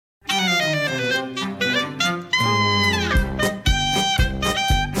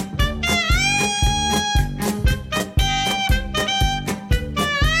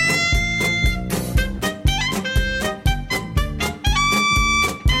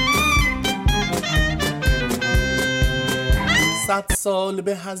100 سال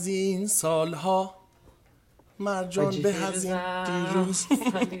به از این سالها، مرجان به از این دیروز.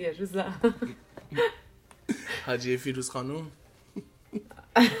 حاجی فیروز خانوم.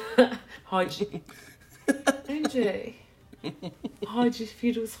 حاجی اینجا حاجی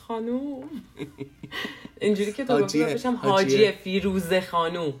فیروز خانوم. اینجوری که تو گفتی باشم حاجی فیروز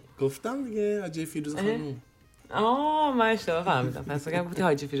خانوم. گفتم دیگه حاجی فیروز خانوم. من اشتباه فهمیدم. پس بگم گفتی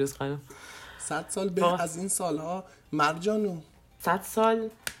حاجی فیروز خانوم. 100 سال به از این سالها، مرجانو. 100 سال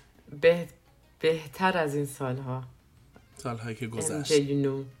بهتر از این سالها، سالهایی که گذشت.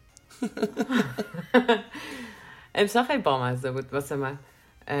 امسال خیلی بامزه بود واسه من.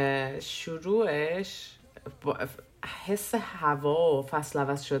 شروعش حس هوا و فصل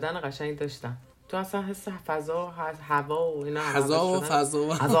عوض شدن قشنگ داشتم. تو اصلا حس فضا و هوا و اینا فضا و فضا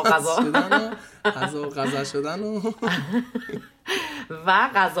و غذا شدن و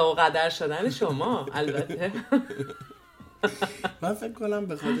غذا و قدر شدن شما. البته من فکر کنم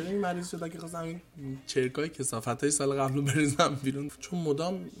به خاطر این مریض شده که خواستم این چرکای کثافتای سال قبل رو بریزم بیرون، چون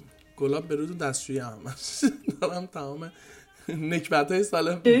مدام گلاب به رود دستشویی همش دارم تمام نکبتای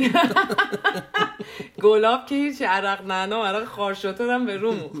سال. گلاب که هیچ عرق نعنا عرق خارشوتر هم به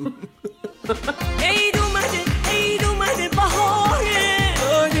رومو. عید اومده بهاره،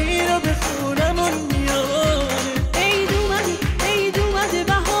 دادی رو بخونمون میاره. عید اومده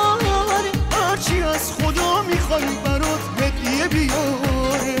بهاره، هرچی از خدا میخوای برات هدیه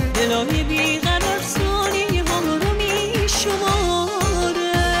بیاره. دلای بیقرار ثانیه ها رو میشماره.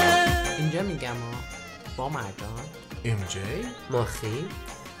 اینجا میگما با مرجان اینجا ماخی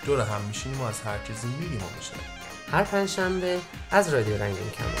دور هم میشینیم و از هر چیزی میگیم و میشنویم. هر پنجشنبه از رادیو رنگین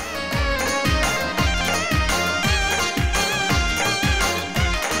کمان.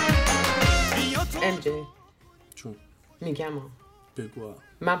 امجی چون میگم بگو.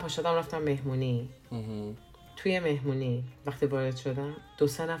 من پاشدم رفتم مهمونی. توی مهمونی وقتی وارد شدم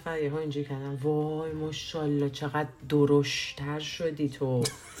 2-3 نفر یهو اینجوری کردن وای ماشاءالله چقدر درشتر شدی تو.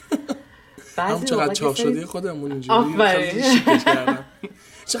 هم چقدر چاق شدی خودمون اینجوری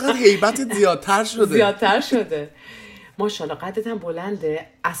چقدر هیبت زیادتر شده. ماشاءالله قدت هم بلنده،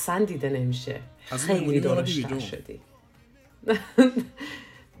 اصلا دیده نمیشه. خیلی درشتر شدی.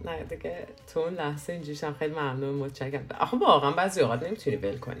 نه دیگه تو اون لحظه اینجوریشم خیلی ممنون متشکرم. آخه واقعا بعضی اوقات نمیتونی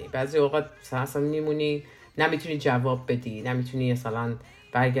ول کنی، بعضی اوقات اصلا میمونی نمیتونی جواب بدی، نمیتونی مثلا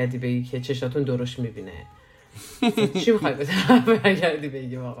برگردی بگی که چشاتون درشت میبینه. چی میخوای برگردی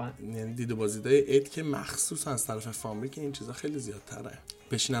بگی واقعا؟ یعنی دیدبازی‌های عید که مخصوصا از طرف فامیل که این چیزا خیلی زیادتره،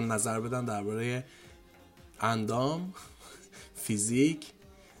 بشینن نظر بدن درباره اندام، فیزیک،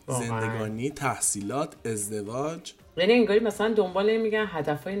 زندگانی، تحصیلات، ازدواج. یعنی انگاری مثلا دنبال میگن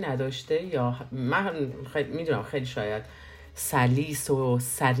هدفای نداشته، یا من خیلی میدونم خیلی شاید سلیس و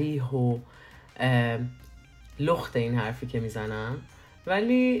صریح و لخت این حرفی که میزنم،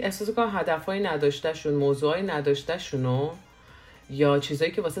 ولی احساس کنم هدفای نداشته شون، موضوعای نداشته شونو یا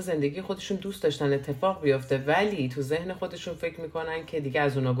چیزایی که واسه زندگی خودشون دوست داشتن اتفاق بیفته ولی تو ذهن خودشون فکر میکنن که دیگه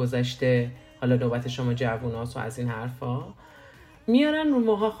از اونا گذشته، حالا نوبت شما جووناست و از این حرفا میارن رو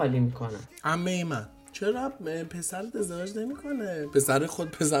موها خالی میکنن. عمه من چرا پسرت ازدواج نمیکنه؟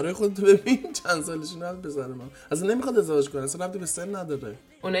 پسرای خود تو ببین چند سالشونه از پسر من اصلا نمیخواد ازدواج کنه، اصلا ربطی به سن نداره.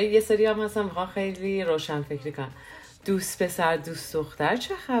 اونایی یه سری هم هستن میخوان خیلی روشن فکری کنن، دوست پسر دوست دختر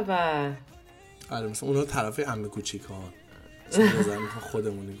چه خبر؟ آره مثلا اونا طرف عمه کوچیکان مثلا میخوان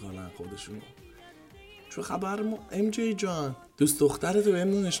خودمونی کنن خودشونو. چه خبر ما ام جی جان دوست دخترتو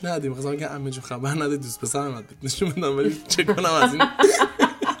بهم نشون ندیم، مثلا که عمه جو خبر نده دوست پسرم نشون بدم، ولی چه کنم از این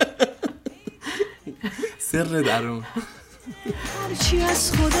سر درون. هرچی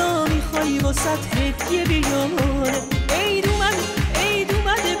از خدا میخوای واسط هدیه بیاره. عید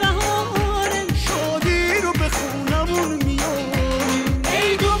اومده بهاره، شادی رو به خونمون میاره.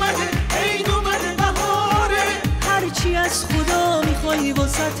 عید اومده بهاره، هرچی از خدا میخوای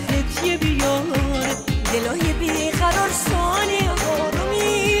واسط هدیه بیاره. دلای بیقرار ثانیه ها رو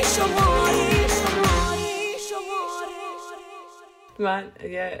میشماره. من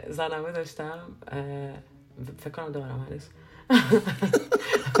یه زنمه داشتم فکر کنم دارم هنوز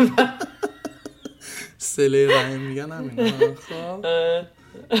سله رحیم میگن همینا. خب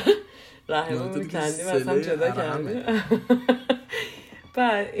رحیم رو کندیم اصلا جدا کردیم.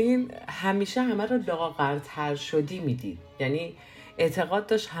 بعد این همیشه همه رو لاغرتر شدی میدید، یعنی اعتقاد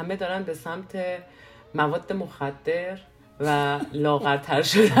داشت همه دارن به سمت مواد مخدر و لاغرتر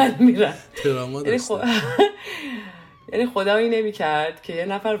شدن میرن. تراما داشتن. یعنی خدایی نمی کرد که یه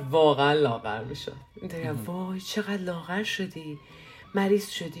نفر واقعا لاغر میشه. اینطوری وای چقدر لاغر شدی، مریض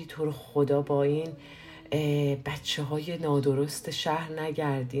شدی، تو رو خدا با این بچه های نادرست شهر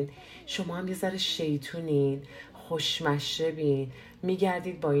نگردین، شما هم یه ذره شیطونین، خوشمشه بین،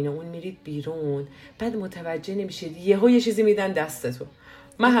 میگردید با این اون، میرید بیرون، بعد متوجه نمیشید یهو یه چیزی میدن دستتون.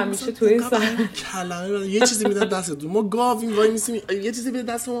 من همیشه تو این کلمه یه چیزی میدن دستتون، ما گاویم وای میسیم یه چیزی به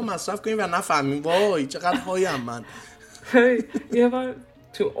دست ما مصرف کنیم و نفهمیم. وای چقدر هایم من. یه بار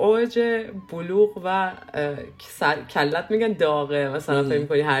تو اوج بلوغ و کلت میگن داغه، مثلا فکر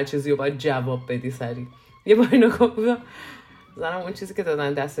می‌کنی هر چیزی رو باید جواب بدی سریع. یه بار اینو گفتم زنم اون چیزی که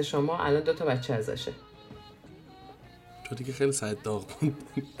دادن دست شما الان 2 بچه ازشه. تو دیگه خیلی سرت داغ بود.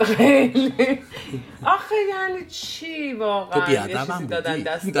 خیلی. آخه یعنی چی واقعا؟ تو بیادبم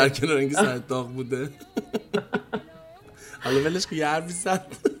بودی در کنار اینکه سرت داغ بوده. حالا ولش که یه حرفی زد.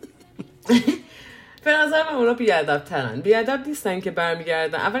 به نظر من اونا بیادب‌ترن. بیادب نیستن که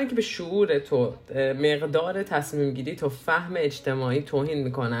برمیگردن اولا که به شعور تو، مقدار تصمیم گیری تو، فهم اجتماعی توهین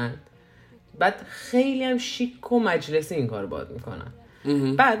میکنن، بعد خیلی هم شیک و مجلسی این کار باید میکنن.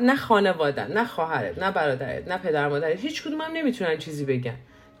 بعد نه خانوادن، نه خواهرت، نه برادرت، نه پدر مادرت، هیچ کدوم هم نمیتونن چیزی بگن.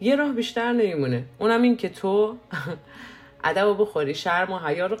 یه راه بیشتر نمیمونه، اونم این که تو ادبو بخوری، شرم و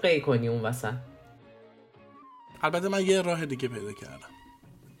حیا رو قی کنی اون وسط. البته من یه راه دیگه پیدا کردم،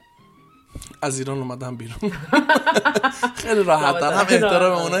 از ایران اومدم بیرون. خیلی راحت هم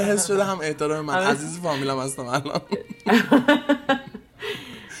احترام اونا حس شده، هم احترام من. عزیز فامیلم هستم الان.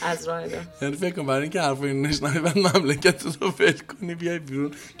 از راه دارم. یعنی فکر کنم برای اینکه حرفای اینو نشنوی بعد مملکت رو ول کنی بیای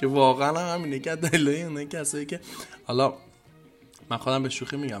بیرون، که واقعا هم همینه که دلیل اونه کسایی که حالا من خودم به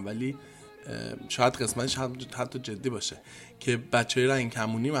شوخی میگم ولی شاید قسمتش حتی جدی باشه، که بچه‌های رنگ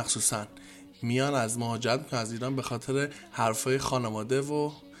کمونی مخصوصا میان از مهاجرت میکنن از ایران به خاطر حرفای خانواده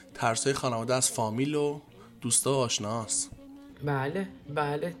و ترسای خانواده از فامیل و دوستا و آشناست. بله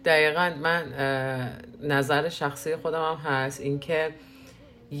دقیقاً. من نظر شخصی خودم هم هست این که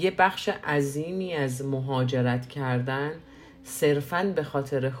یه بخش عظیمی از مهاجرت کردن صرفاً به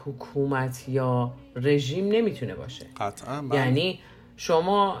خاطر حکومت یا رژیم نمیتونه باشه. قطعاً. یعنی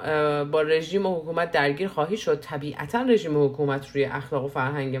شما با رژیم و حکومت درگیر خواهی شد، طبیعتاً رژیم و حکومت روی اخلاق و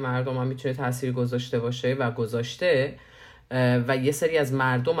فرهنگ مردم هم میتونه تأثیر گذاشته باشه و گذاشته، و یه سری از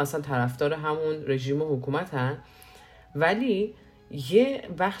مردم مثلا طرفدار همون رژیم و حکومت هن، ولی یه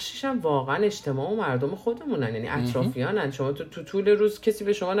بخشش هم واقعا اجتماع و مردم خودمونن، یعنی اطرافیانن. شما تو طول روز کسی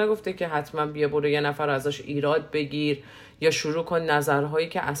به شما نگفته که حتما بیا برو یه نفر ازش ایراد بگیر یا شروع کن نظرهایی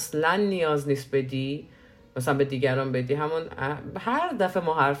که اصلا نیاز نیست بدی مثلا به دیگران بدی. همون هر دفعه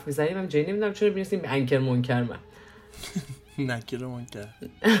ما حرف میزنیم هم جایی نمیدونم چرا بینستیم انکر منکر من نکر منکر.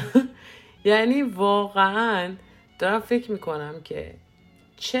 یعنی واقعا دارم فکر میکنم که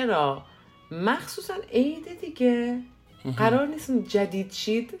چرا مخصوصا عید دیگه قرار نیست جدید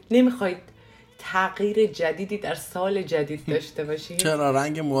شید، نمیخواید تغییر جدیدی در سال جدید داشته باشید؟ چرا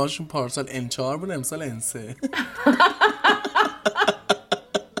رنگ موهاشون پارسال N4 بود امسال N3.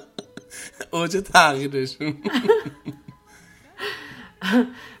 اوج تغییرشون.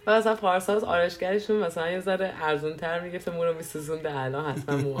 و مثلا پارسال آرایشگرشون مثلا یه ذره ارزون‌تر میگفته مو رو میسوزونده، الان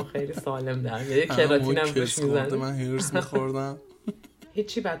حتما مو خیلی سالم در میاد، یه کراتین هم روش میزنه. من هیرس میخوردم.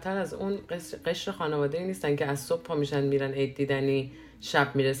 هیچی بدتر از اون قشر خانواده‌ای نیستن که از صبح پا میشن میرن عیددیدنی،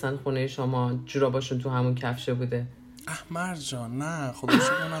 شب میرسن خونه شما جوراباشون تو همون کفشه بوده. مرجان نه خدا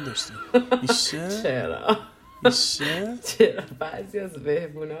شکر نداشتیم. میشه؟ چرا؟ میشه؟ چرا بعضی از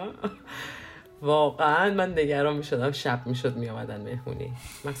مهمونا واقعا من نگران میشدم شب میشد میامدن مهمونی،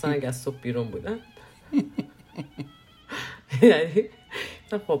 مثلا اگه از صبح بیرون بودن. یعنی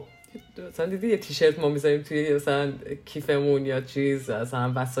خب مثلا دیدی یه تیشرت ما میذاریم توی مثلا کیفمون یا چیز،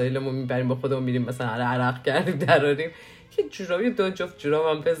 مثلا وسایلمون میبریم با خودمون میریم مثلا عرق کردیم دراریم، یه جورابی 2 جفت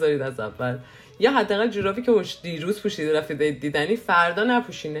جوراب هم بذارید از اول، یا حداقل جورابی که دیروز پوشیده رفتید دیدنی فردا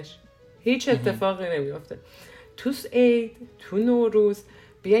نپوشینش، هیچ اتفاقی نمیافته. تو عید تو نوروز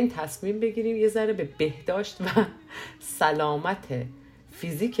بیاین تصمیم بگیریم یه ذره به بهداشت و سلامت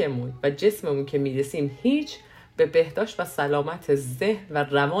فیزیکمون و جسممون که میرسیم، هیچ به بهداشت و سلامت ذهن و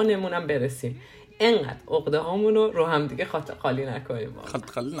روانمون هم برسیم. اینقدر عقده هامون رو هم دیگه خالی نکنیم.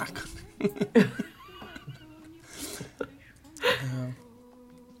 خالی نکنیم.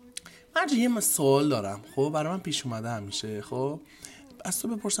 من یه سوال دارم، خب برای من پیش اومده همیشه، خب از تو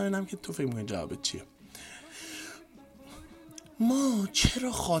بپرسم اینم که تو فکر می‌کنی جواب چیه. ما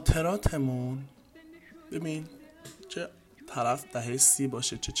چرا خاطراتمون، ببین چه طرف دهه 30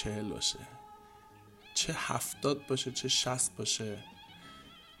 باشه چه 40 باشه چه 70 باشه چه 60 باشه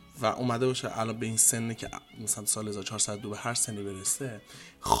و اومده باشه الان به این سنه که مثلا سال 1402 به هر سنی برسه،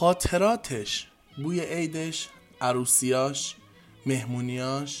 خاطراتش، بوی عیدش، عروسیاش،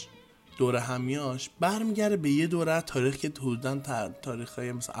 مهمونیاش، دوره همیاش برمیگره به یه دوره تاریخ که حدوداً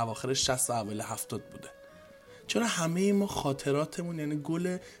تاریخای مثلا اواخر 60 و اوایل 70 بوده. چرا همه ما خاطراتمون، یعنی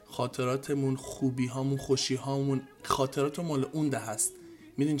گل خاطراتمون، خوبی هامون، خوشی هامون، خاطرات مال اون ده هست.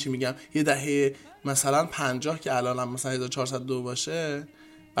 میدونی چی میگم؟ یه دهه مثلا 50 که الان هم مثلا 1402 باشه،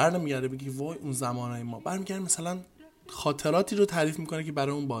 برنمیگرده بگی وای اون زمانای ما، برمیگرده مثلا خاطراتی رو تعریف میکنه که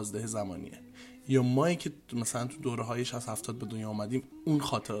برای اون بازده زمانیه، یا مایی که مثلا تو دوره های 60 70 به دنیا اومدیم اون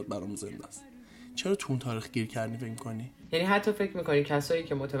خاطرات برامون زنده است. چرا تو اون تاریخ گیر کردی فکر می‌کنی؟ یعنی حتی فکر می‌کنی کسایی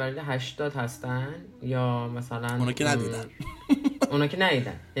که متولد 80 هستن یا مثلا اونا که ندیدن اونا که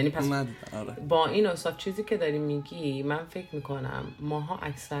ندیدن، یعنی پس ندیدن. آره. با این اوصاف چیزی که داری میگی، من فکر میکنم ماها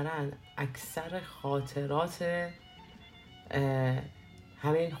اکثر خاطرات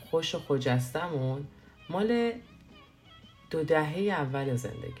همین خوش و خجستمون مال 2 دهه اول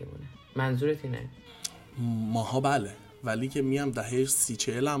زندگیمونه. منظورت اینه؟ ماها بله، ولی که میام دهه 30-40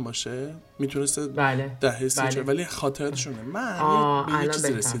 هم باشه میتونسته بله. دهه 30-40 بله. ولی خاطراتشونه. من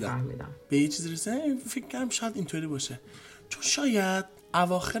به یه چیزی رسیدم، فکر کردم شاید اینطوری باشه، چون شاید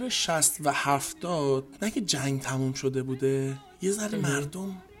اواخر 60 و 70 نه که جنگ تموم شده بوده، یه ذره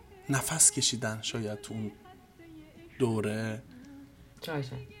مردم نفس کشیدن شاید تو اون دوره،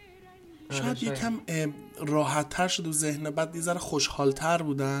 شاید یکم راحت تر شد و ذهن، بعد یه ذره خوشحال تر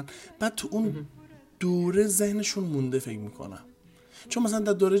بودن، بعد تو اون دوره ذهنشون مونده فکر میکنم. چون مثلا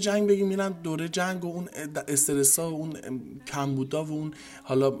در دوره جنگ بگیم میرن دوره جنگ و اون استرسا و اون کمبودا و اون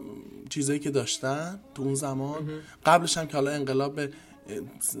حالا چیزایی که داشتن تو اون زمان، قبلش هم که حالا انقلاب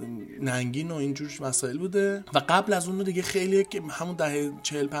ننگین و اینجور مسائل بوده و قبل از اون دیگه خیلی که همون دهه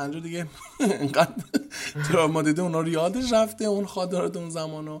 40-50 دیگه انقدر تراما دیده اونا رو یادش رفته اون خاطرات اون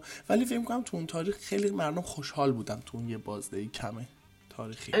زمانو. ولی فکر می‌کنم تو اون تاریخ خیلی مردم خوشحال بودن تو اون یه بازدهی کمه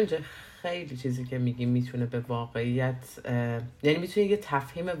تاریخی. اینجا خیلی چیزی که میگیم میتونه به واقعیت، یعنی میتونه یه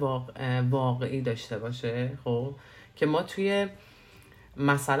تفهیم واقعی داشته باشه. خب که ما توی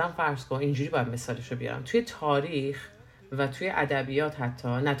مثلا فرض کن اینجوری باید مثالشو بیارم، توی تاریخ و توی ادبیات، حتی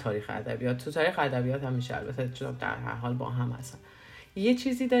نه تاریخ ادبیات، تو تاریخ ادبیات هم میشه البته، چون در هر حال با هم هستن. یه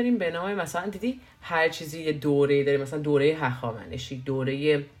چیزی داریم به نام مثلا دیدی هر چیزی یه دوره‌ای داریم، مثلا دوره هخامنشی،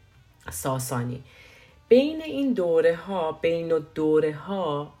 دوره ساسانی. بین این دوره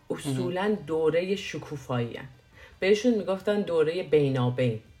ها اصولا دوره شکوفایی هست. بهشون میگفتن دوره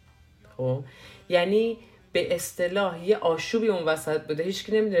بینابین. خب یعنی به اصطلاح یه آشوبی اون وسط بوده، هیچ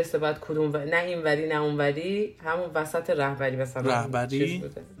کی نمیدونسته بعد کدوم نه این وری نه اون وری، همون وسط رهبری مثلا چیز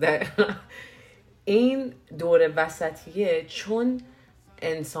بوده. این دوره وسطیه، چون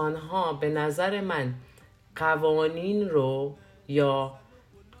انسان‌ها به نظر من قوانین رو یا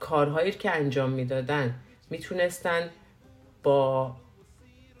کارهایی که انجام میدادن میتونستن با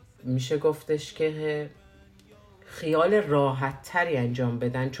میشه گفتش که خیال راحت تری انجام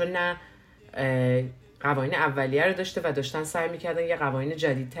بدن، چون نه قوانین اولیه رو داشته و داشتن سعی میکردن یه قوانین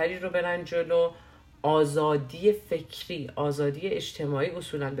جدیدتری رو برن جلو. آزادی فکری، آزادی اجتماعی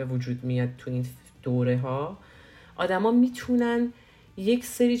اصولا به وجود میاد تو این دوره ها. آدم ها میتونن یک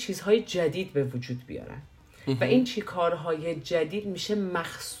سری چیزهای جدید به وجود بیارن و این کارهای جدید میشه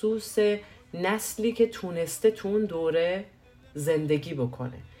مخصوص نسلی که تونسته تو اون دوره زندگی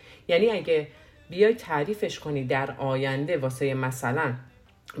بکنه. یعنی اگه بیای تعریفش کنی در آینده واسه مثلا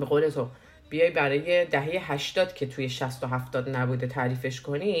به قول تو بیای برای دهه 80 که توی 60 و 70 نبوده تعریفش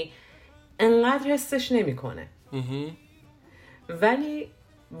کنی، انقدر حسش نمیکنه. ولی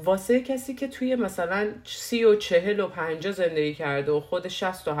واسه کسی که توی مثلا 30 و 40 و 50 زندگی کرده و خود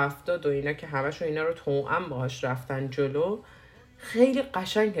 60 و 70 و اینا که همشون اینا رو توأم باهاش رفتن جلو، خیلی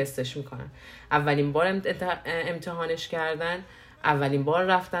قشنگ حسش میکنن. اولین بار امتحانش کردن، اولین بار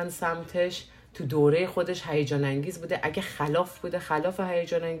رفتن سمتش، تو دوره خودش هیجان انگیز بوده. اگه خلاف بوده خلاف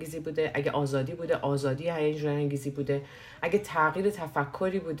هیجان انگیزی بوده، اگه آزادی بوده آزادی هیجان انگیزی بوده، اگه تغییر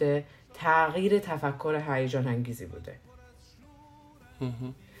تفکری بوده تغییر تفکر هیجان انگیزی بوده.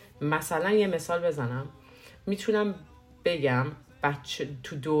 مثلا یه مثال بزنم، میتونم بگم بچه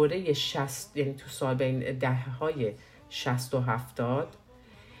تو دوره 60، یعنی تو سال بین دهه‌های 60 و 70،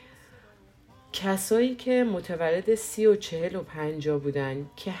 کسایی که متولد 30 و 40 و 50 بودن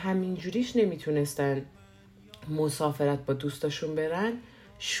که همینجوریش نمیتونستن مسافرت با دوستاشون برن،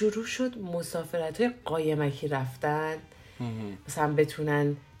 شروع شد مسافرت‌های قایمکی رفتن، مثلا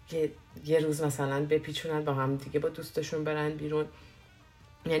بتونن یه روز مثلا بپیچونن با هم دیگه با دوستاشون برن بیرون.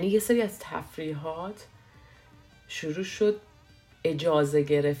 یعنی یه سری از تفریحات شروع شد اجازه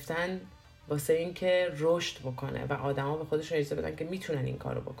گرفتن واسه این که رشد بکنه و آدما به خودشون اجازه بدن که میتونن این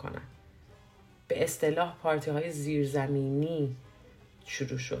کارو بکنن. به اصطلاح پارتی های زیرزمینی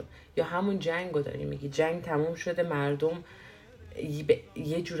شروع شد. یا همون جنگ رو داری میگی، جنگ تموم شده، مردم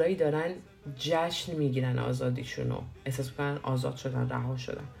یه جورایی دارن جشن میگیرن آزادیشونو، احساس میکنن آزاد شدن، رها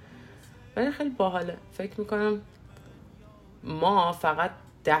شدن. ولی خیلی باحاله. فکر میکنم ما فقط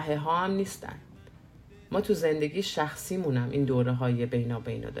دهه ها هم نیستن، ما تو زندگی شخصیمونم این دوره های بینا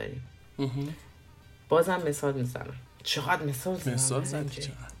داریم. بازم مثال میزنم. چقدر مثال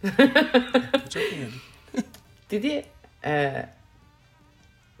زدی دیدی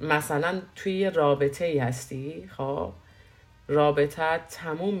مثلا توی یه رابطه ای هستی، خب رابطه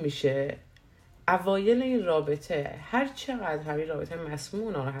تموم میشه، اوایل این رابطه هر چقدر همین رابطه مسموم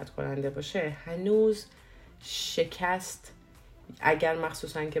و ناراحت کننده باشه، هنوز شکست، اگر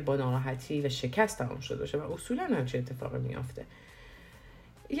مخصوصا که با ناراحتی و شکست تمام شده باشه و اصولا همچه اتفاقی میافته،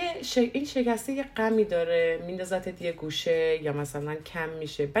 این شکسته یه غمی داره، میندازتت یه گوشه یا مثلا کم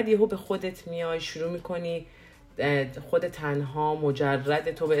میشه، بعد یهو به خودت میای شروع میکنی خود تنها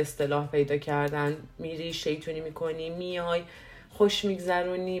مجرد تو به اصطلاح پیدا کردن، میری شیطونی میکنی، میای خوش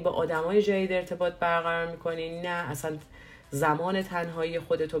میگذرونی، با آدمای جدید ارتباط برقرار میکنی، نه اصلا زمان تنهایی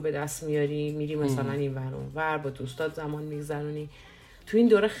خودتو به دست میاری، میری مثلا این ور اون ور با دوستات زمان میگذرونی. تو این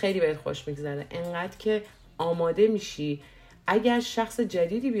دوره خیلی بهت خوش میگذره، انقدر که آماده میشی اگر شخص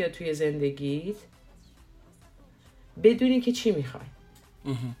جدیدی بیاد توی زندگیت بدونی که چی میخوای.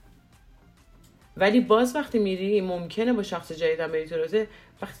 ولی باز وقتی میری ممکنه با شخص جدیدم بری تو رابطه،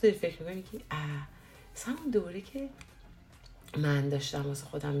 وقتی داری فکر میکنی که مثلا اون دوره که من داشتم واسه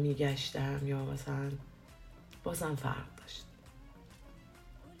خودم میگشتم یا مثلا بازم فرق داشت.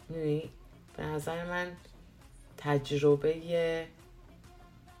 به نظر من تجربه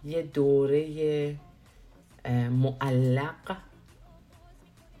یه دوره معلق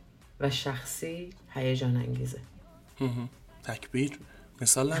و شخصی هیجان انگیزه. تکبیر.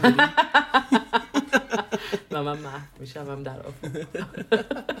 مثال نداری؟ و من محو میشم در آفه.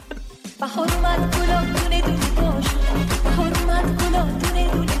 بهار اومد گلا دونه دونه باش، بهار اومد گلا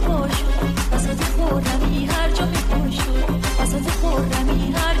دونه دونه باش، وسط خورمی هر جا بپاشو، وسط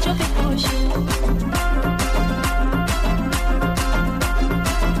خورمی هر جا بپاشو.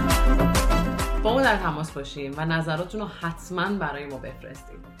 با ما در تماس باشیم و نظراتونو حتما برای ما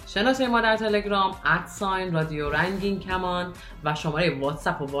بفرستید. شناسه ما در تلگرام @رادیو رنگین کمان و شماره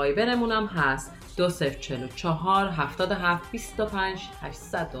واتساپ و وایبرمون هم هست 2044 77 25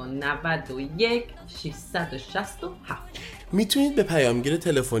 891 667. میتونید به پیامگیر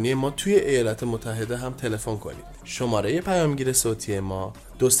تلفنی ما توی ایالات متحده هم تلفن کنید. شماره پیامگیر صوتی ما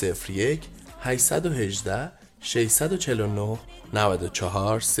 201 818 649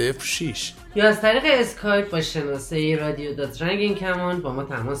 9406 یا از طریق اسکایپ با شناسه رادیو رنگین کمان با ما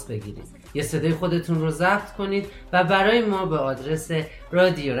تماس بگیرید یا صدای خودتون رو ضبط کنید و برای ما به آدرس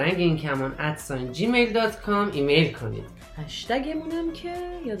رادیو رنگین کمان @gmail.com ایمیل کنید. هشتگمون هم که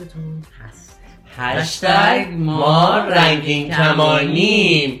یادتون هست، هشتگ ما رنگین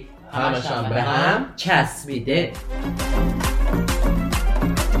کمانیم، همشان به هم چسبیده.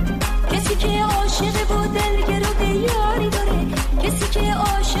 کسی که عاشق بود دلگرو به یاری داره، کسی که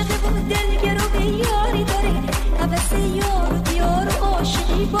عاشق بود دلگرو به یاری داره، هوس یار و دیار و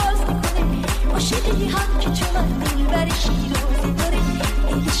عاشقی باز میکنه، عاشقی هم که چون دلبر شیرازی داره،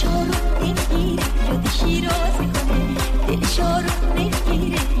 دلشا رو نمیگیره یاد شیراز میکنه، دلشا رو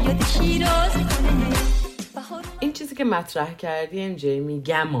نمیگیره یاد شیراز میکنه. این چیزی که مطرح کردی امجی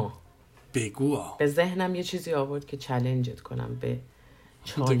میگما بگو به ذهنم یه چیزی آورد که چالنجت کنم، به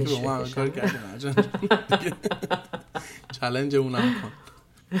چالش بکشم. چالنج اونم کن.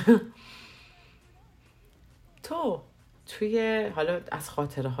 تو توی حالا از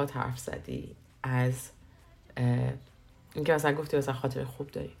خاطره ها حرف زدی، از اینکه مثلا گفتی مثلا خاطره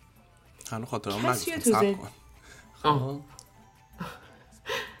خوب داری، هنو خاطره هم نگفتم کن.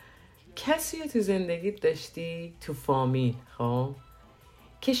 کسی تو زندگیت داشتی تو فامیل خب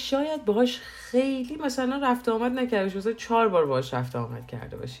که شاید باهاش خیلی مثلا رفت آمد نکرده باشی، مثلا 4 بار باهاش رفت آمد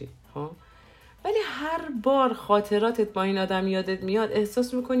کرده باشی خب، ولی هر بار خاطراتت با این آدم یادت میاد،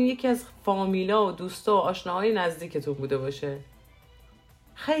 احساس میکنی یکی از فامیلا و دوستا و آشناهای نزدیکتون بوده باشه،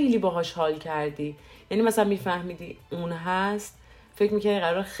 خیلی باهاش حال کردی، یعنی مثلا میفهمیدی اون هست، فکر میکنی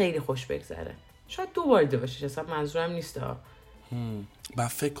قرار خیلی خوش بگذره، شاید 2 بار دیده باشیش، اصلا منظورم نیست با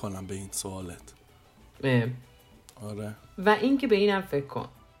فکر کنم به این سوالت. آره. و این که به اینم فکر کن،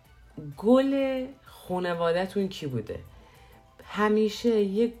 گل خانواده‌تون کی بوده؟ همیشه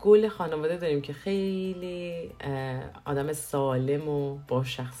یه گل خانواده داریم که خیلی آدم سالم و با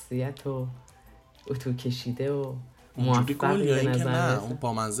شخصیت و اتو کشیده و اونجوری گل یا این که نه اون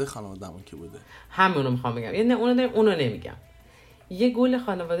با منزه خانواده‌مون کی بوده؟ همونو میخوام بگم، یعنی اونو داریم اونو نمیگم. یه گل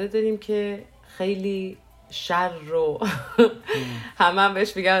خانواده داریم که خیلی شر رو همه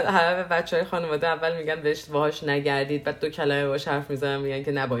بهش میگن، همه بچهای خانواده اول میگن بهش باهاش نگردید، بعد 2 کلمه باهاش حرف میزنن میگن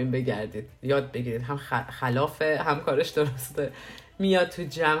که نه با این بگردید، یاد بگیرید، هم خلاف هم کارش درسته. میاد تو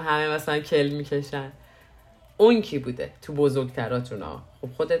جمع همه مثلا کل میکشن. اون کی بوده تو بزرگتراتون ها؟ خب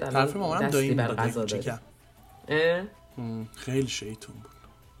خودت الان دستی بر غذا داری. خیلی شیطون بود.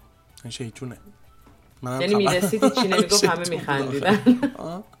 این شیطونه. یعنی میرسیدی چی نمیگفت همه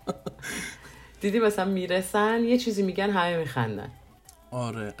میخندیدن. دیدی مثلا میرسن یه چیزی میگن همه میخندن.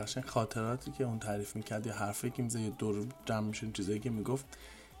 آره قشنگ خاطراتی که اون تعریف میکرد یا حرفی که میزه یا دور جمع میشون چیزایی که میگفت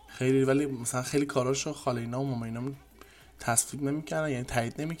خیلی، ولی مثلا خیلی کاراشو خاله اینا و ماما اینا تصفیق نمیکردن، یعنی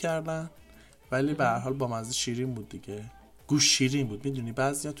تایید نمیکردن، ولی به هر حال با مزه شیرین بود دیگه. گوش شیرین بود. میدونی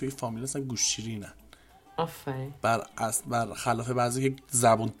بعضیا توی فامیل اصلا گوش شیرینن. آفرین. بر خلاف بعضی که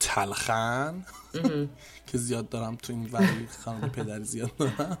زبون تلخن که زیاد دارم تو این ولی خانواده پدری زیاد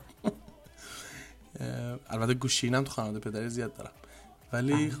دارم. البته گوش شیرینم تو خانواده پدری زیاد دارم،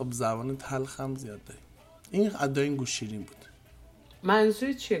 ولی خب زبان تلخم زیاد داریم. این ادای این گوش شیرین بود.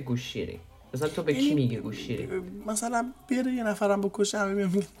 منظور چیه گوش شیرین؟ مثلا تو به کی میگی گوش شیرین؟ مثلا بیاره یه نفرم بکشه همه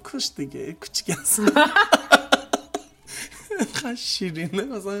میگن کش دیگه کوچیک است. خیلی شیرینه.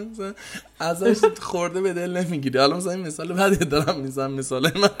 مثلا ازش خورده به دل نمیگیری. حالا مثلا این مثال بعدی دارم میزنم،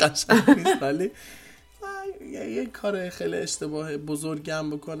 مثال من قشنگ نیست، ولی یه کار خیلی اشتباه بزرگم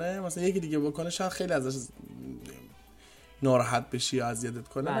بکنه مثلا یکی دیگه بکنه شاید خیلی ازش ناراحت بشی یا اذیتت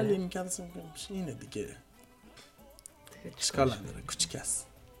کنه، ولی میگم مثلا اینه دیگه اشکال نداره کوچیک است.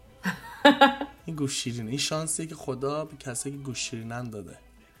 این گوش شیرینه. این شانسیه که خدا به کسی که گوش شیرینن داده.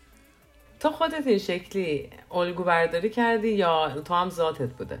 تو خودت این شکلی الگو برداری کردی یا تو هم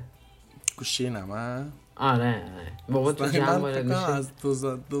ذاتت بوده؟ گوش شیرینم. آره بابا تو جمع وارد میشه از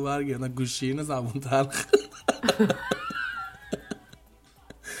دو برگردن گوش شیرین زبون تلخ.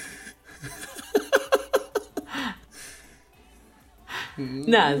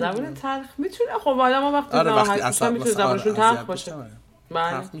 نه زبون تلخ میتونه، خب آدم ها وقتی ناراحت میشن میتونه زبونشون تلخ باشه.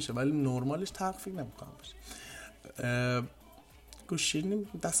 تلخ میشه ولی نرمالش تلخ فکر نمیکنم باشه. گوش شیرین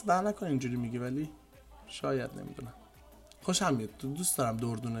دست در نکنه اینجوری میگی، ولی شاید نمیدونم. خوشم میاد. دوست دارم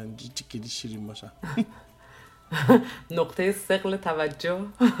دردونه جیگیری شیرین باشم. نقطه ثقل توجه.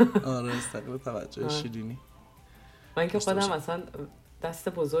 آره ثقل توجه شیرینی. من که خودم اصلا دست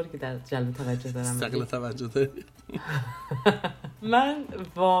بزرگی در جلب توجه دارم. ثقل توجه داری؟ من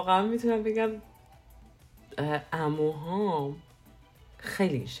واقعا میتونم بگم عموهام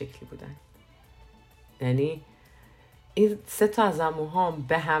خیلی این شکلی بودن. یعنی این 3 تا از عموهام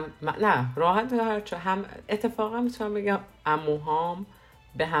به هم نه راحت هرچه هم اتفاقا میتونم بگم عموهام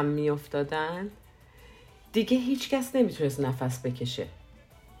به هم میافتادن دیگه، هیچ کس نمیتونست نفس بکشه.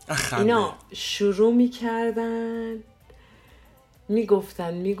 اینا شروع میکردن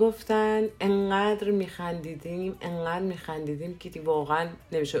میگفتن انقدر میخندیدیم که واقعا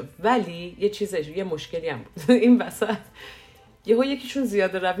نمیشه. ولی یه مشکلی هم بود این وسط. یکیشون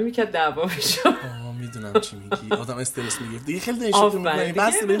زیاده روی میکرد دعوا میشد. میدونم چی میگی. آدم استرس میگیره دیگه. خیلی نشوخی میکنی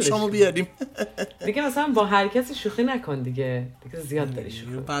بس بریم شامو بیاریم دیگه. مثلا با هر کسی شوخی نکن دیگه زیاد داری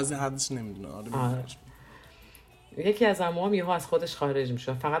شوخی. بعضی حدش نمیدونه. آره. یکی از عموام یهو از خودش خارج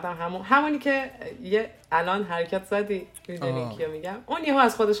میشد. فقط همونی که یه الان حرکت زدی میدونی کیو میگم، اون یهو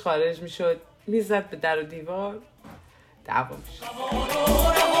از خودش خارج میشد میزد به در و دیوار دعوا میشد.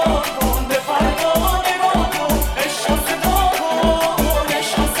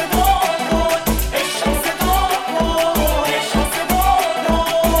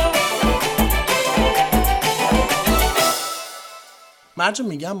 مرجان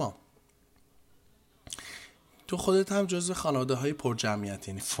میگما تو خودت هم جزو خانواده های پر جمعیت،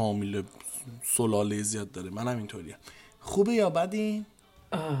 یعنی فامیل سلاله زیاد داره. منم اینطوریم. خوبه یا بدی؟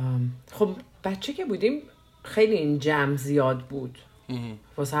 خب بچه که بودیم خیلی این جمع زیاد بود،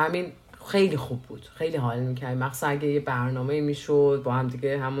 واسه همین خیلی خوب بود، خیلی حال میکرد. مخصوصا اگه یه برنامه میشد با هم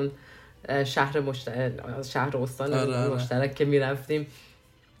دیگه، همون شهر استان مشترک که میرفتیم،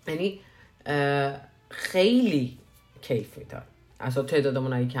 یعنی خیلی کیف میداد. اصلا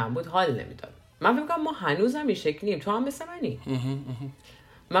تعدادمون اگه کم بود حال نمیداد. من فکر میکنم ما هنوز هم این شکلیم. تو هم مثل منی.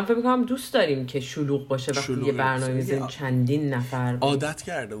 من فکر میکنم دوست داریم که شلوغ باشه وقتی یه برنامه میذاریم چندین نفر عادت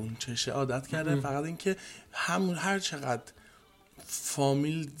کرده اون چشه عادت کرده. فقط اینکه هر چقدر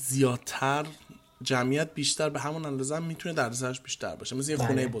فامیل زیادتر جمعیت بیشتر به همون اندازه هم میتونه دردسرش بیشتر باشه. مثل یه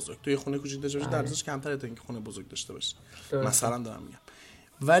خونه بزرگ، تو یه خونه کوچیک داشته باشی دردسرش کمتره تا اینکه خونه بزرگ داشته باشی. مثلا دارم میگم.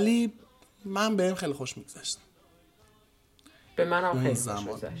 ولی من بهم خیلی خوش میگذشت. به منم خیلی خوش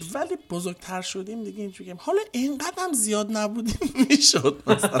گذشت. ولی بزرگتر شدیم دیگه اینجوری حالا اینقدر هم زیاد نبودیم میشد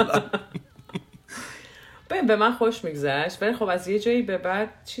مثلا. به من خوش میگذشت، ولی خب از یه جایی به بعد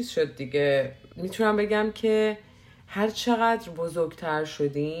چیز شد دیگه. میتونم بگم که هر چقدر بزرگتر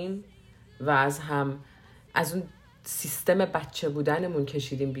شدیم و از اون سیستم بچه بودنمون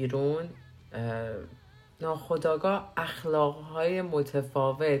کشیدیم بیرون، ناخودآگاه اخلاقهای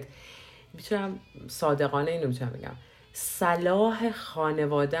متفاوت، میتونم صادقانه اینو میتونم بگم، صلاح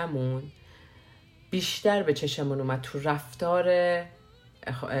خانوادهمون بیشتر به چشمون اومد تو رفتار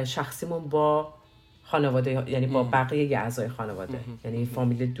شخصیمون با خانواده، یعنی با بقیه اعضای خانواده، یعنی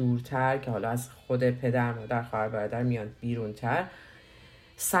فامیل دورتر که حالا از خود پدر، مادر، خواهر، برادر میان بیرونتر،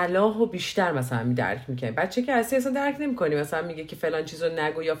 صلاحو بیشتر مثلا درک میکنیم. بچه که اصلا درک نمیکنی، مثلا میگه که فلان چیزو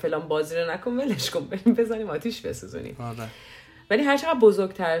نگو یا فلان بازی رو نکن، ولش کن، بریم بزنیم آتیش بسوزونیم. ولی هر چقدر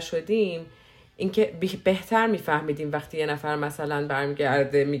بزرگتر شدیم اینکه بهتر میفهمیدیم وقتی یه نفر مثلا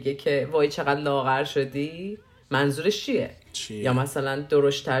برمیگرده میگه که وای چقدر لاغر شدی، منظورش چیه؟ یا مثلا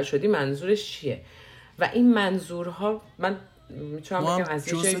درشت‌تر شدی، منظورش چیه؟ و این منظورها من میتونم بگم از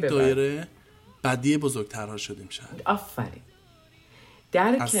یه جایی جزء دایره بدی بزرگترها شدیم شاید. آفرین.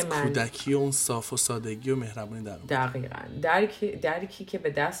 از کودکی اون صاف و سادگی و مهربونی در اون. دقیقاً. درکی که به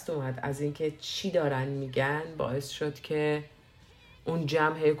دست اومد از اینکه چی دارن میگن باعث شد که اون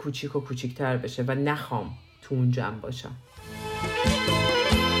جمع کوچیک و کوچیک‌تر بشه و نخوام تو اون جمع باشم.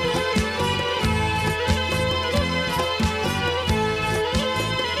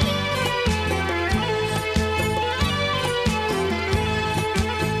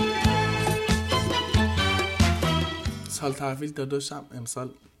 سال تحویل داداشم امسال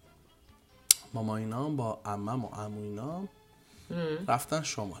ماما اینا با عمم و عمو اینا رفتن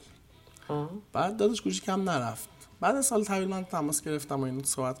شمال. بعد داداش کوچیکم نرفت. بعد از سال تحویل من تماس گرفتم و اینا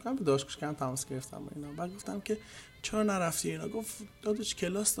صحبت کردم، به داداش کوچیکم تماس گرفتم و اینا. بعد گفتم که چرا نرفتی؟ اینا گفت داداش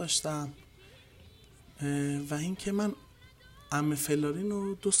کلاس داشتم و این که من عمه فلارین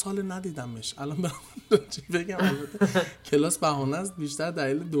رو 2 سال ندیدمش. الان بگم البته کلاس بهانه است، بیشتر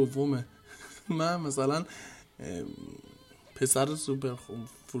دلیل دومه. من مثلا پسر سوپر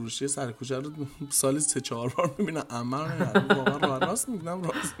فروشی سرکوچه رو سالی 3-4 بار میبینم، عمه رو نمیدونم واقعا راست میگم،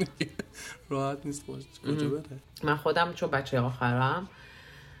 راست میگم راحت نیست باشه کجا بره. من خودم چون بچه آخرم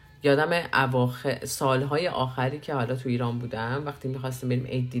یادم سالهای آخری که حالا تو ایران بودم، وقتی میخواستیم بریم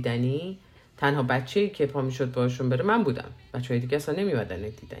عیددیدنی، تنها بچه‌ای که پا میشد باشون بره من بودم، بچه‌های دیگه اصلا نمیومدن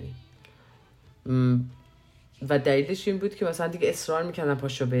عیددیدنی. و دلیلش این بود که مثلا دیگه اصرار میکردن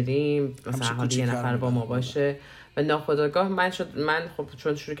پاشو بریم، مثلا حالا یه نفر با ما باشه. و ناخودآگاه من خب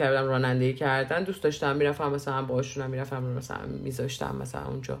چون شروع کردم رانندگی کردن دوست داشتم میرفتم مثلا باهاشون، میرفتم مثلا میذاشتم مثلا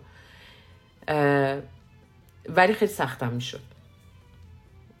اونجا، ولی خیلی سختم میشد.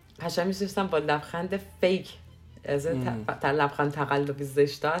 هاشم میذاشتم با لبخند فیک، از لبخند تقلبی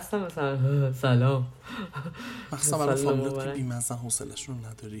زشتا هستم، مثلا سلام، مثلا برای فامیلات که بی‌مزه حوصله‌شون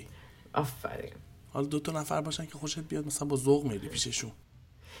نداری. آفرین. حالا 2 نفر باشن که خوشت بیاد، مثلا با ذوق میری پیششون.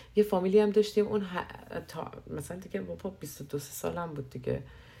 یه فامیلی هم داشتیم اون مثلا دیگه بابا 22 سالم بود دیگه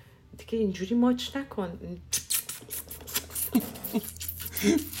اینجوری ماچ نکن،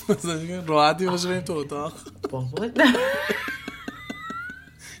 مثلا راحتی باشه بریم تو اتاق بابا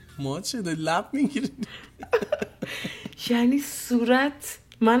ماچ داری لب میگیری. یعنی صورت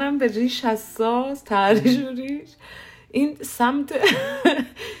منم به ریش حساس، تحریش و ریش، این سمت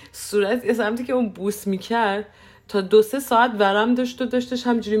صورت، یه سمتی که اون بوس میکرد تا 2-3 ساعت ورم داشت و داشتش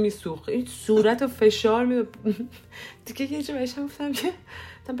همجوری میسوخت، این صورت رو فشار میده دیگه. یه جا بهشم گفتم که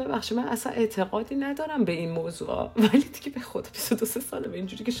ببخشید من اصلا اعتقادی ندارم به این موضوع، ولی دیگه به خدا 22 ساله به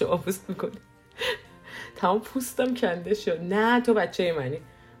اینجوری که شما پوست میکنی تمام پوستم کنده شد. نه تو بچه منی،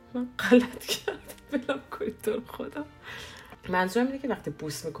 من غلط کردم، بلام کنید تو خدا. منظورم اینه که وقتی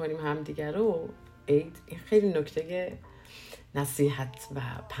بوس میکنیم هم دیگر رو، این خیلی نکته نصیحت و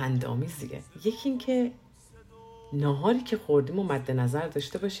پندآمیزیه. یکی این که نهاری که خوردیم و مد نظر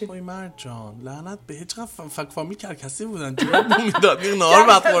داشته باشید. وای مرجان لعنت به هیچ فک فامیل کرکسی بودن، جواب نمیداد، نهار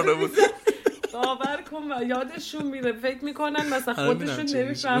بد خورده بود. باور کن یادشون میره، فکر میکنن مثلا خودشون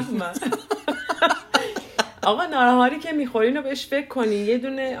نمیفهمن. آقا ناهاری که میخورین رو بهش فکر کنی، یه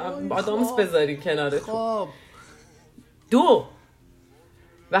دونه آدامس بذارین کنارتون. 2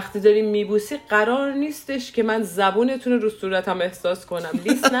 وقتی داریم میبوسی قرار نیستش که من زبونتون رو صورتم احساس کنم.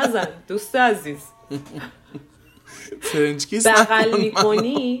 لیست نزن دوست عزیز. بغل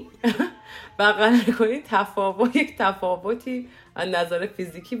میکنی یک تفاوتی از نظر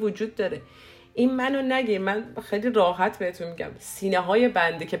فیزیکی وجود داره. این منو نگی، من خیلی راحت بهتون میگم سینه های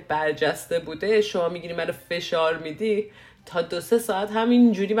بنده که برجسته بوده، شما میگیری منو فشار میدی تا 2-3 ساعت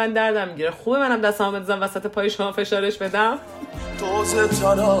همینجوری من دردم میگیره. خوبه منم دستامو بزنم وسط پای شما فشارش بدم؟ تازه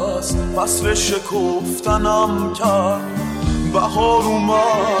تر از فصل شکفتنم کرد، بهار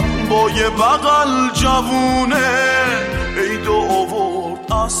اومد با یه بغل جوونه، عید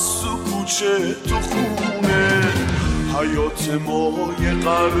آورد از تو کوچه تو خونه، حیات مای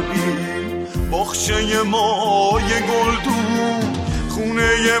غربی باغچه مای گلدون،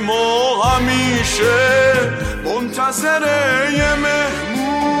 خونه ما همیشه منتظره یه مهمون.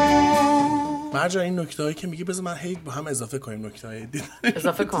 مرجان این نکته هایی که میگی بذار من هی با هم اضافه کنیم نکته های دیدنی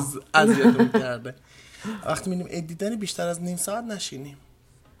اضافه کن. اذیتم کرده. وقتی میریم عیددیدنی بیشتر از نیم ساعت نشینیم.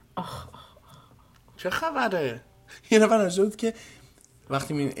 چه خبره؟ یه نفر نشده بود که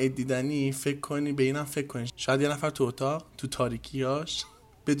وقتی میرین عیددیدنی فکر کنی به اینم فکر کنی شاید یه نفر تو اتاق تو تاریکیاش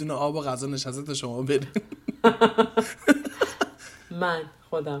بدون آب و غذا نشسته تا شما برین. من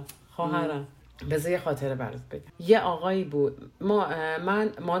خودم خواهرم بذار یه خاطره برات بگم. یه آقایی بود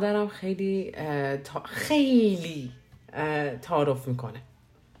مادرم خیلی تعارف میکنه.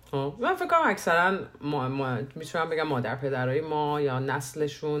 من فکر کنم اکثرا میتونم بگم مادر پدرای ما یا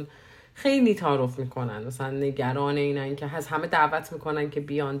نسلشون خیلی تعارف میکنن، مثلا نگران اینن که از همه دعوت میکنن که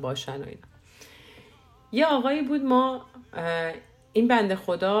بیان باشن و اینا. یه آقایی بود این بنده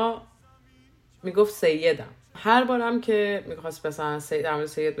خدا میگفت سیدم. هر بارم که میخواست مثلا در مورد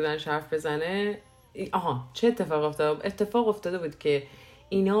سید بودن حرف بزنه چه اتفاق افتاده بود که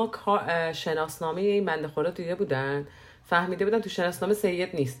اینا شناسنامه این بنده خدا دیده بودن، فهمیده بودن تو شناسنامه سید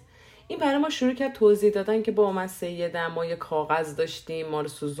نیست. این برای ما شروع کرد توضیح دادن که با من سیدم، ما یه کاغذ داشتیم ما رو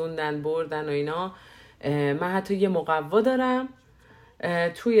سوزوندن بردن و اینا، من حتی یه مقوا دارم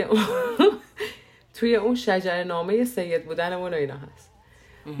توی اون شجره‌نامه سید بودنمون و اینا هست.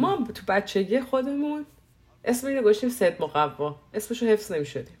 ما تو بچگی خودمون اسم اینو گذاشتیم سید مقوا، اسمشو حفظ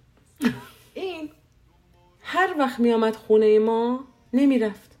نمی‌شدیم. این هر وقت میامد خونه ما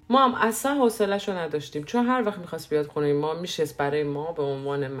نمیرفت، ما هم اصلا حوصله‌شو نداشتیم، چون هر وقت میخواست بیاد خونه ما میشست برای ما به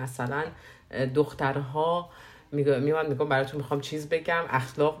عنوان مثلا دخترها میگم براتون میخوام چیز بگم،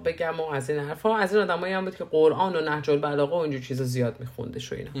 اخلاق بگم و از این حرفا. از این آدمایی هم بود که قرآن و نهج البلاغه و اینجور چیزا زیاد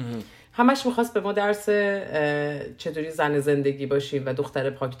میخوندش و اینا. همش میخواست به ما درس چطوری زن زندگی باشیم و دختر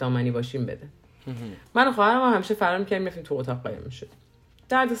پاکدامنی باشیم بده. من و خواهرم همیشه فرار می‌کردیم میرفتیم تو اتاق قایم می‌شد.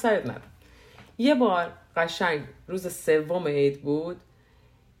 درد سرت نداره. یه بار قشنگ روز 3 عید بود،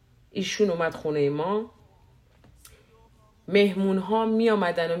 ایشون اومد خونه ما، مهمون‌ها می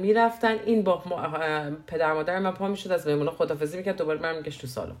آمدن و می‌رفتن، این با پدر مادر من پا می‌شد از مهمون‌ها خداحافظی می‌کرد، دوباره برمیگشت تو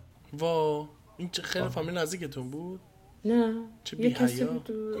سالن. وا این چه خیلی فامیل نزدیکتون بود؟ نه چه بی‌حیا.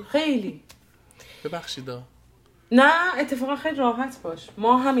 خیلی ببخشیدا. نه اتفاقا خیلی راحت باش،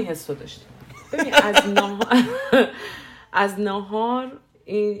 ما همین حسو داشتیم. ببین از نهار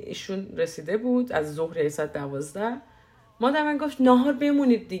ایشون رسیده بود، از ظهر 12 مادر من گفت نهار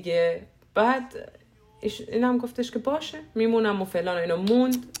بمونید دیگه، بعد اینم گفتش که باشه میمونم و فلان و اینا.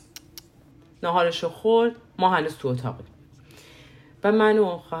 موند، نهارشو خورد، ما هنوز تو اتاقیم و من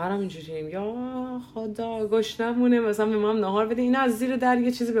و خواهرم اینجوریم یا خدا گشنمونه، مثلا به ما هم نهار بده. اینا از زیر در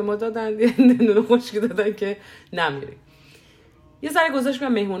یه چیزی به ما دادن، نون خشک دادن که نمیریم. یه ذره گذاشت که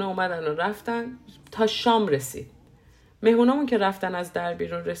مهمونا اومدن و رفتن تا شام رسید. مهمونامون که رفتن از در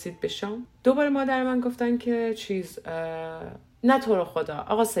بیرون رسید به شام، دوباره مادر من گفتن که نه تو رو خدا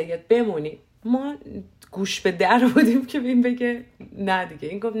آقا سید بمونی. ما گوش به در بودیم که این بگه نه دیگه،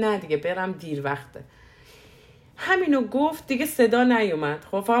 این گفت نه دیگه برم دیر وقته. همینو گفت دیگه صدا نیومد.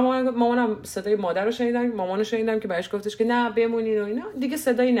 خب فقط مامانم صدای مادر رو شنیدم، مامانو شنیدم که بهش گفتش که نه بمونین و اینا، دیگه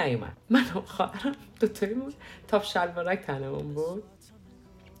صدایی نیومد. من و خواهرم دوتایمون تاپ شلوارک تنمون بود،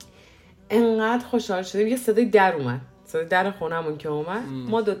 انقدر خوشحال شدیم. یه صدای در اومد، صدای در خونمون که اومد،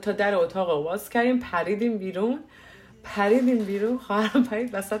 ما دوتا در اتاق باز کردیم، پریدیم بیرون. خواهرم پرید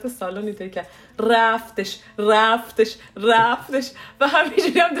وسط سالن اینطوری که رفتش و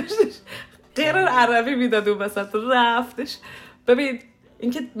همینجوری هم داشتش غیر عربی میداد اون وسط رفتش. ببین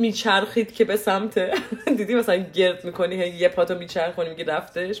این که میچرخید که به سمت دیدی مثلا گرد میکنی یه پاتو میچرخونی میگی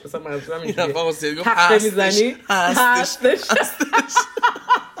رفتش، مثلا منظورم اینجوری حقه میزنی هستش.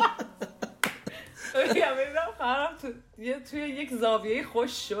 خواهرم توی یک زاویه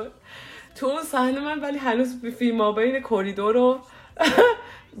خوش شد تو اون صحنه من، ولی هنوز فی مابین کوریدور رو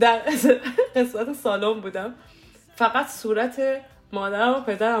در قسمت سالن بودم. فقط صورت مادرم و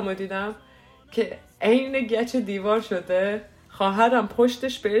پدرم رو دیدم که عین گچ دیوار شده، خواهرم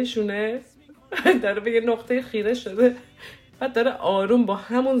پشتش بهشونه داره به یه نقطه خیره شده، بعد داره آروم با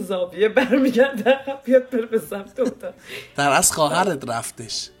همون زاویه برمیگرده بیاد بره به سمت اتاق. در از خواهرت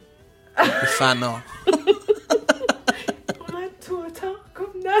رفتش به فنا. اومد تو اتاق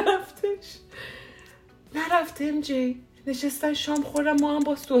گفت نرفتم جی، نشستن شام خوردم، ما هم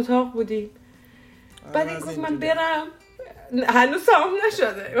باز تو اتاق بودیم. بعد این گفت من برم، هنوز تمام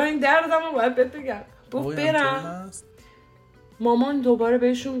نشده، من این دردم رو باید بهت بگم. گفت برم. مامان دوباره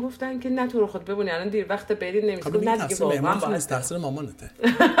بهشون گفتن که نه تو رو خود ببونی الان دیر وقت برید نمیشه. خب نه دیگه واقعا باید تقصیر مامانته.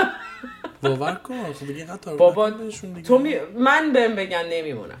 باور کن. خب دیگه اینقدر بابا بهشون دیگه من بهم بگن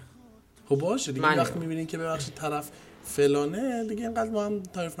نمیمونم. خب باشه دیگه وقتی میبینین که ببخشید طرف فلانه دیگه اینقدر با هم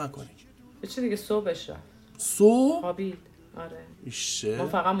تعریف نکنیم. چه دیگه صبحش رفت. صبح؟ خوابید. آره. ایشه. ما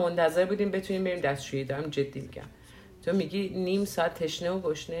فقط منتظر بودیم بتونیم بریم دستشویی. دارم جدی میگم. تو میگی نیم ساعت تشنه و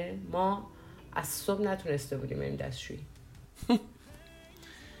گشنه، ما از صبح نتونسته بودیم بریم دستشویی.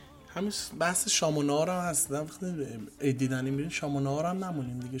 همین بحث شام و نهار هم هست. وقتی عیددیدنی میرین شام و نهار هم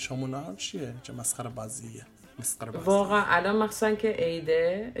نمونیم دیگه. شام و نهار چیه؟ چه مسخره بازیه. واقعا الان مخصوصا که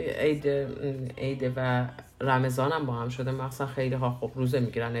عید و رمضان هم با هم شده، مخصوصا خیلی ها خب روزه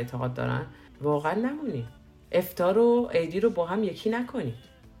میگیرن اعتقاد دارن، واقعا نمونید افطار و عیدی رو با هم یکی نکنید،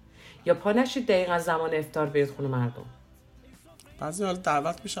 یا پا نشید دقیقا زمان افطار برید خونه مردم. بعضی حالا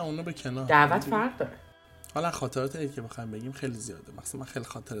دعوت میشن اونو به کنار، دعوت فرق داره. حالا خاطرات عید که بخوایم بگیم خیلی زیاده، مثلا من خیلی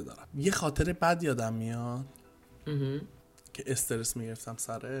خاطره دارم. یه خاطره بد یادم میاد که استرس میگرفتم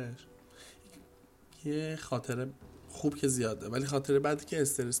سرش، یه خاطره خوب که زیاده ولی خاطره بعدی که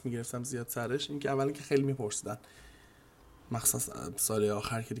استرس میگرفتم زیاد سرش این که اولا که خیلی میپرسیدن مخصوصا سال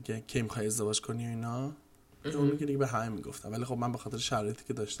آخر که دیگه کی میخوای ازدواج کنی و اینا، اون که دیگه به همه میگفتم ولی خب من به خاطر شرایطی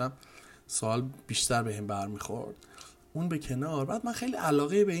که داشتم سوال بیشتر بهم برمیخورد. اون به کنار، بعد من خیلی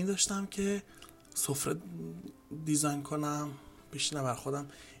علاقه به این داشتم که سفره دیزاین کنم، بشینم بر خودم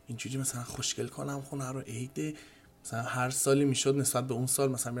اینجوری مثلا خوشگل کنم خونه رو عید، مثلا هر سالی میشد نسبت به اون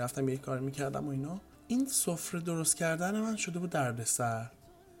سال مثلا میرفتم یه کار میکردم و اینا. این سفره درست کردن من شده بود دردسر.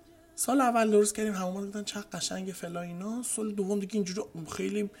 سال اول درست کردیم همون گفتن چقدر قشنگه فلا اینا، سال دوم دیگه اینجوری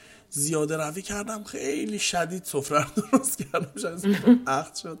خیلی زیاده روی کردم، خیلی شدید سفره رو درست کردم، شاید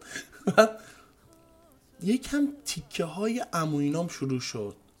عقد شد. یکم تیکه های عموینام شروع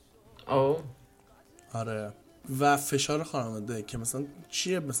شد. آره و فشار خانواده که مثلا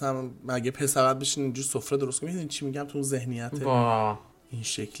چیه، مثلا مگه پسرت بشین اینجوری سفره درست کنی، میدونی چی میگم، تو اون ذهنیت این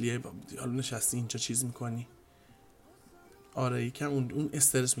شکلیه حالا نشستی اینجا چیز میکنی. آره یکم اون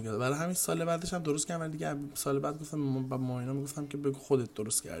استرس میگه. برای همین سال بعدش هم درست کردم، دیگه سال بعد گفتم با ماینا میگفتم که بگو خودت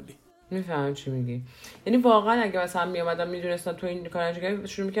درست کردی. میفهمم چی میگی. یعنی واقعا اگه مثلا میومدم میدونستم تو این کار انجام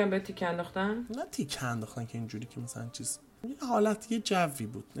شروع میکنم به تیکه انداختن؟ نه تیکه انداختن که اینجوری که مثلا چیز یه حالت یه جوی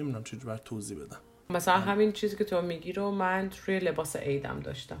بود، نمیدونم چجوری بر توضیح بدم. مثلا همین چیزی که تو میگی رو من روی لباس عیدم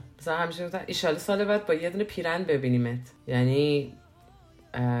داشتم. مثلا همیشه گفتم ان شاءالله سال بعد با یه دونه پیرن ببینیمت. یعنی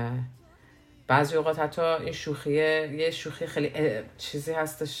بعضی اوقات حتی این یه شوخی خیلی چیزی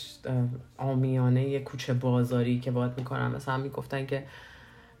هستش عامیانه، یه کوچه بازاری که باید میکنم. مثلا میگفتن که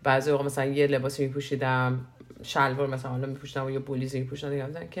بعضی اوقات مثلا یه لباسی میپوشیدم، شلوار مثلا حالا میپوشیدم و یه بولیز میپوشیدم، دیگه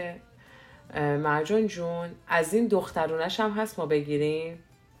مثلا که مرجان جون از این دخترونش هم هست ما بگیریم.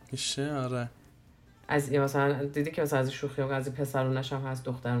 میشه آره. از مثلا دیدی که مثلا از شوخی از این پسرونش هم هست،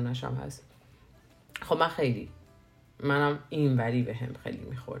 دخترونش هم هست. خب منم این وری به هم خیلی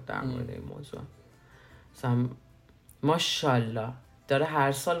میخورد در مورد این موضوع. مثلا ماشاءالله داره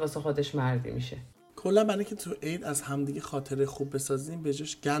هر سال واسه خودش مردی میشه. کلا برای که تو عید از همدیگه خاطره خوب بسازیم به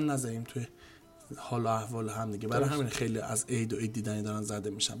جاش گن نذاریم توی حال و احوال همدیگه. برای همین خیلی از عید و عیددیدنی دارن زده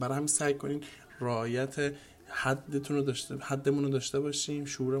میشن. برای همین سعی کنین رعایت حدمون رو داشته باشیم،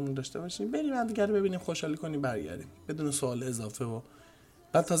 شعورمون داشته باشیم، بریم همدیگه رو ببینیم، خوشحالی کنیم، برگردیم بدون سوال اضافه. و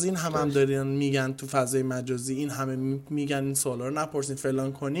بعد تازه این هم دارین میگن تو فضای مجازی، این همه میگن این سوالا رو نپرسین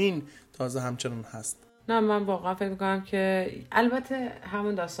فلان کنین، تازه همچنان هست. نه من واقعا فکر میکنم که البته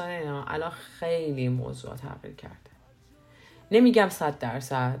همون داستان اینا الان خیلی موضوع تغییر کرده. نمیگم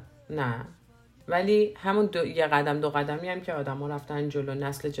 100%، نه، ولی همون یه قدم دو قدمی هم که آدم ها رفتن جلو،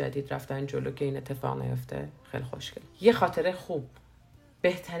 نسل جدید رفتن جلو که این اتفاق نیفته، خیلی خوشگل. یه خاطره خوب،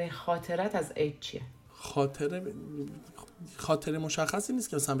 بهترین خاطرت از عید چیه؟ خاطره مشخصی نیست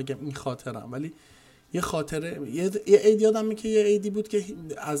که مثلا بگم این خاطرم، ولی یه خاطره، یه عید یادمه که یه عیدی بود که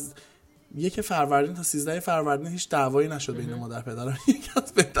از 1 فروردین تا 13 فروردین هیچ دعوایی نشد بین مادر پدرم. یکی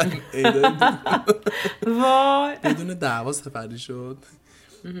از بهترین عیدایی وای بدون دعوا سپری شد.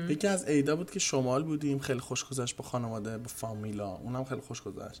 یکی از عیدا بود که شمال بودیم، خیلی خوش گذشت با خانواده، با فامیلا، اونم خیلی خوش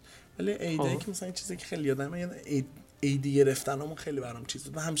گذشت. ولی عیدایی که مثلا این چیزی که خیلی یادمه، یعنی عیدی گرفتنمون خیلی برام چیز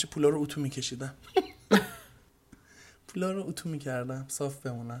بود. من همیشه پولا رو اتو میکشیدم. پولا رو اتو میکردم صاف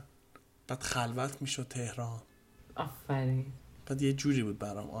بمونن، بعد خلوت میشد تهران. آفرین. بعد یه جوری بود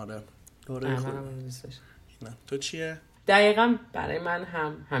برام. آره دوره خوب. تو چیه؟ دقیقاً برای من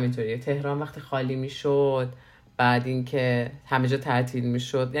هم همینطوریه. تهران وقتی خالی میشد، بعد اینکه همه جا تعطیل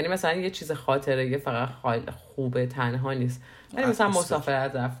میشد، یعنی مثلا یه چیز خاطره، یه فقط خوبه تنها نیست، یعنی مثلا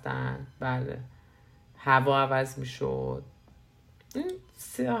مسافرت رفتن، بله، هوا عوض میشد،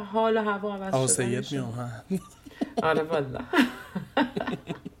 حال هوا عوض شد. آقا سید میان. آره والا.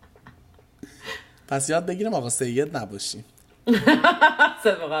 پس یاد بگیرم آقا سید نباشیم.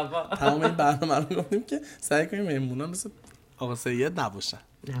 صدقا تمام این برنامه رو گفتیم که سعی کنیم مهمونان مثل آقا سید نباشن.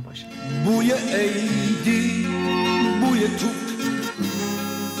 بوی عیدی بوی توپ،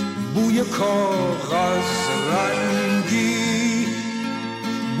 بوی کاغذ رنگی،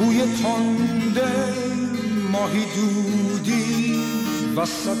 بوی تنده ماهی دودی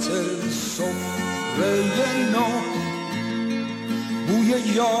وسط سفره نو، بوی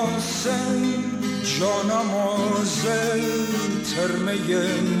یاسم جانماز ترمه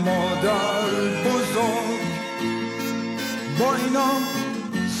مادر بزرگ. با اینا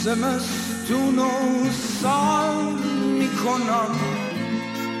زمستون رو سر میکنم،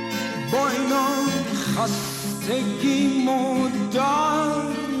 با اینا خستگی مدر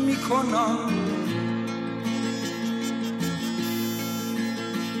میکنم.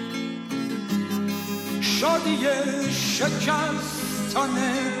 شادی شکستن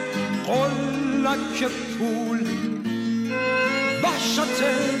قلک پول، وحشت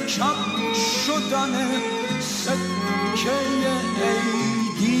کم شدن سکه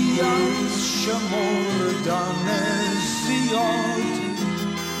عیدی از شمردن زیاد،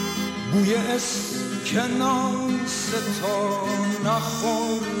 بوی اسکناس تا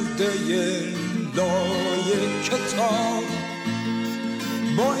نخورده لای کتاب.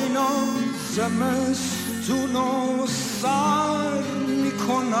 با اینا زمستون رو سر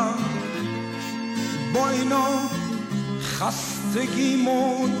میکنم، با اینا خستگی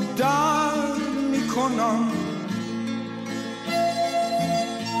مدر میکنم.